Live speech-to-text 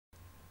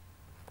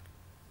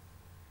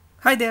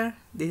Hi there,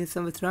 this is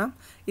Samvitram.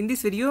 In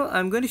this video,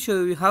 I'm going to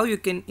show you how you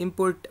can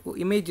import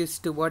images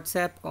to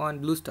WhatsApp on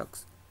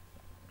Bluestacks.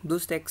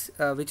 Bluestacks,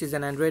 which is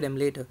an Android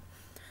emulator.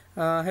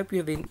 I hope you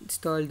have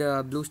installed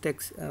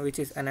Bluestacks, which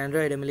is an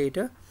Android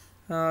emulator.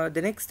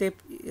 The next step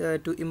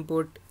to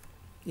import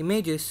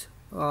images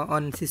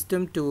on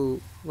system to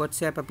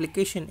WhatsApp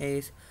application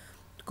is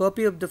to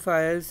copy up the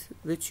files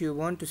which you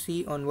want to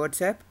see on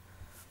WhatsApp.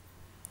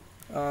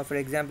 For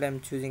example, I'm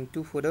choosing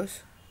 2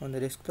 photos on the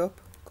desktop.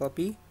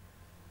 Copy.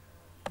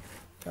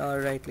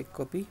 Right click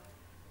copy,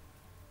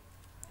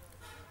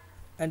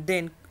 and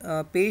then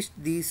paste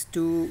these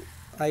two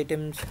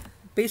items,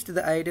 paste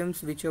the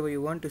items whichever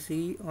you want to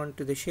see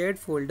onto the shared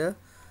folder,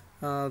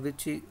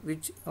 which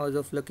is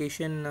of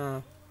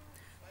location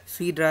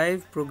C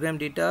drive, program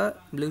data,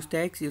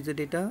 Bluestacks, user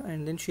data,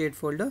 and then shared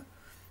folder.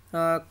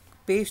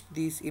 Paste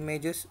these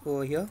images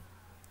over here.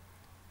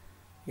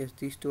 Yes,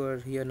 these two are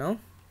here now.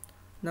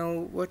 Now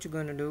what you're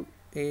going to do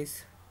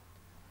is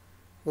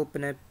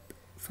open up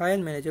file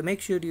manager.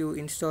 Make sure you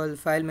install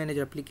file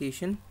manager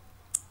application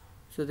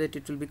so that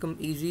it will become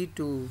easy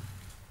to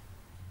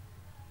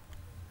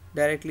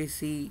directly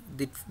see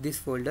this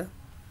folder.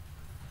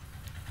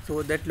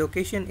 So that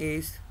location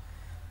is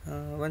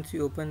once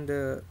you open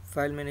the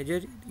file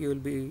manager, you will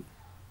be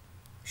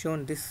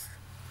shown this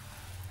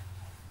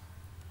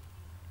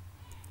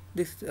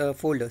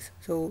folders.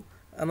 So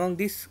among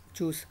these,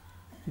 choose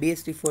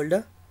BST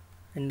folder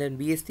and then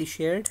BST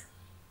shared,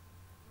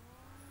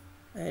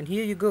 and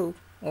here you go.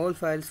 All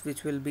files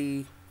which are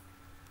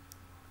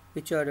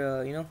which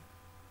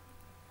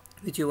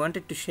you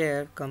wanted to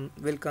share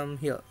will come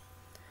here.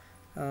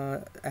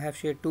 I have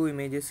shared 2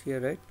 images here,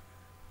 right?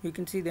 You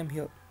can see them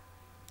here.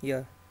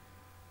 Yeah,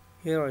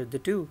 here are the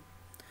 2.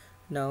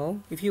 Now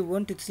if you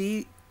want to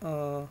see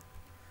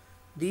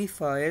these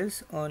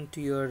files onto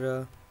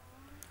your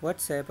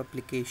WhatsApp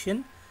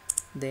application,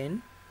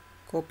 then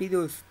copy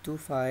those 2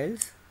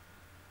 files.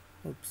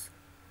 Oops,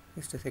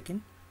 just a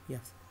second.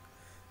 Yes,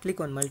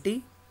 click on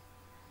multi.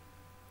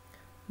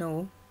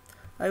 Now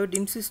I would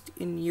insist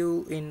in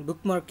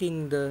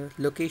bookmarking the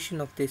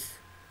location of this.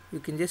 You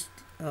can just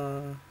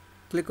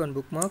click on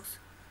bookmarks,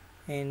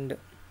 and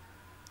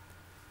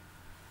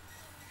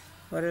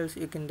or else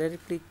you can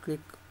directly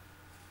click.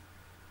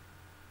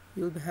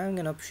 You'll be having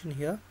an option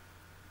here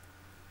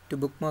to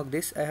bookmark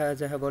this.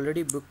 As I have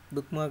already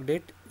bookmarked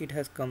it, it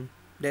has come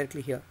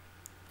directly here.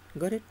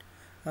 Got it?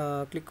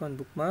 Click on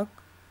bookmark.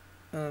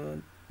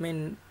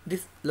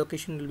 This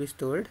location will be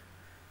stored.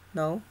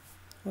 Now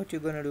what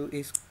you're gonna do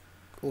is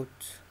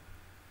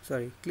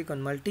click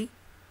on multi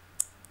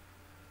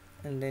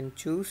and then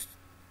choose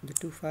the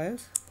 2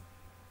 files,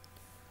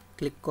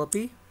 click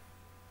copy.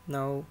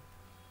 Now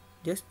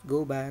just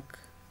go back,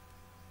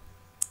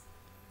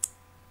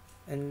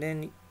 and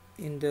then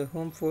in the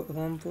home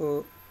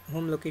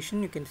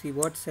location you can see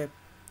WhatsApp,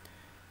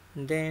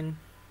 and then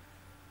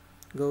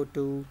go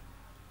to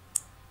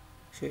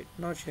in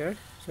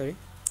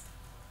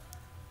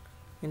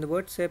the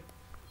WhatsApp,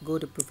 go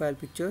to profile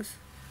pictures,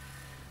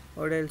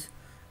 or else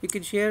you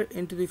can share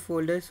into the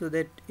folder so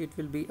that it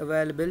will be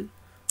available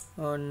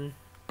on,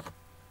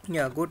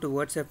 go to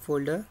WhatsApp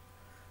folder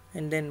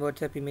and then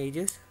WhatsApp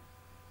images.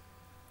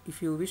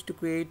 If you wish to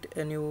create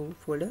a new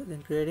folder,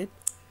 then create it,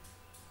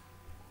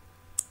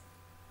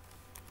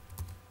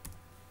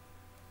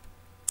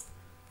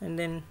 and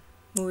then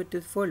move it to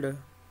the folder.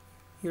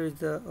 Here is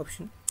the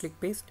option, click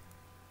paste.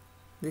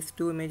 These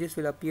 2 images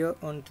will appear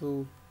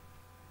onto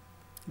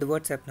the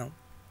WhatsApp. Now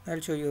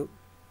I'll show you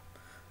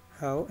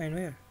how and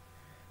where.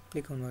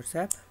 Click on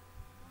WhatsApp,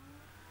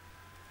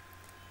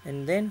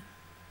 and then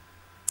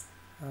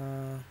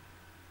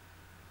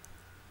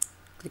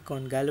click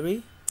on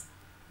gallery,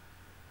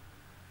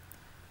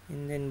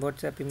 and then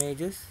WhatsApp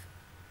images.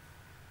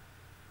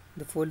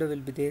 The folder will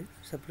be there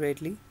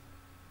separately.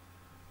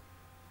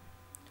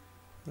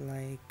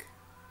 Like,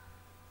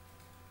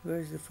 where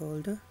is the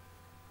folder?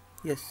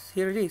 Yes,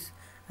 here it is.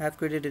 I have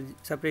created a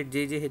separate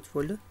JJH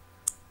folder.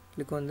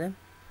 Click on them,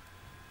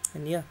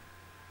 and you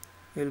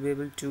will be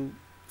able to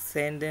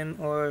send them,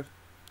 or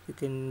you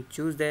can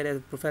choose that as a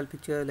profile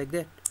picture, like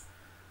that.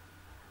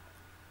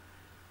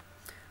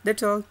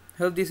 That's all.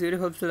 Hope this video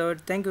helps a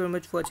lot. Thank you very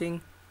much for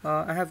watching.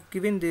 I have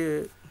given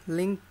the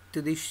link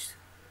to this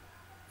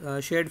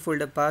shared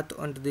folder path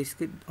on the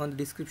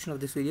description of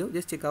this video.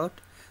 Just check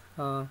out.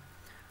 I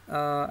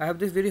hope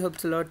this video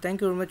helps a lot. Thank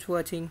you very much for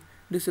watching.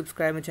 Do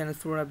subscribe my channel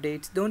for more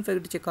updates. Don't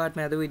forget to check out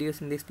my other videos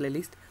in this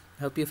playlist.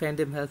 I hope you find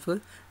them helpful.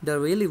 They're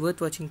really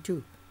worth watching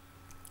too.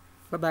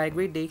 Bye bye.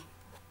 Great day.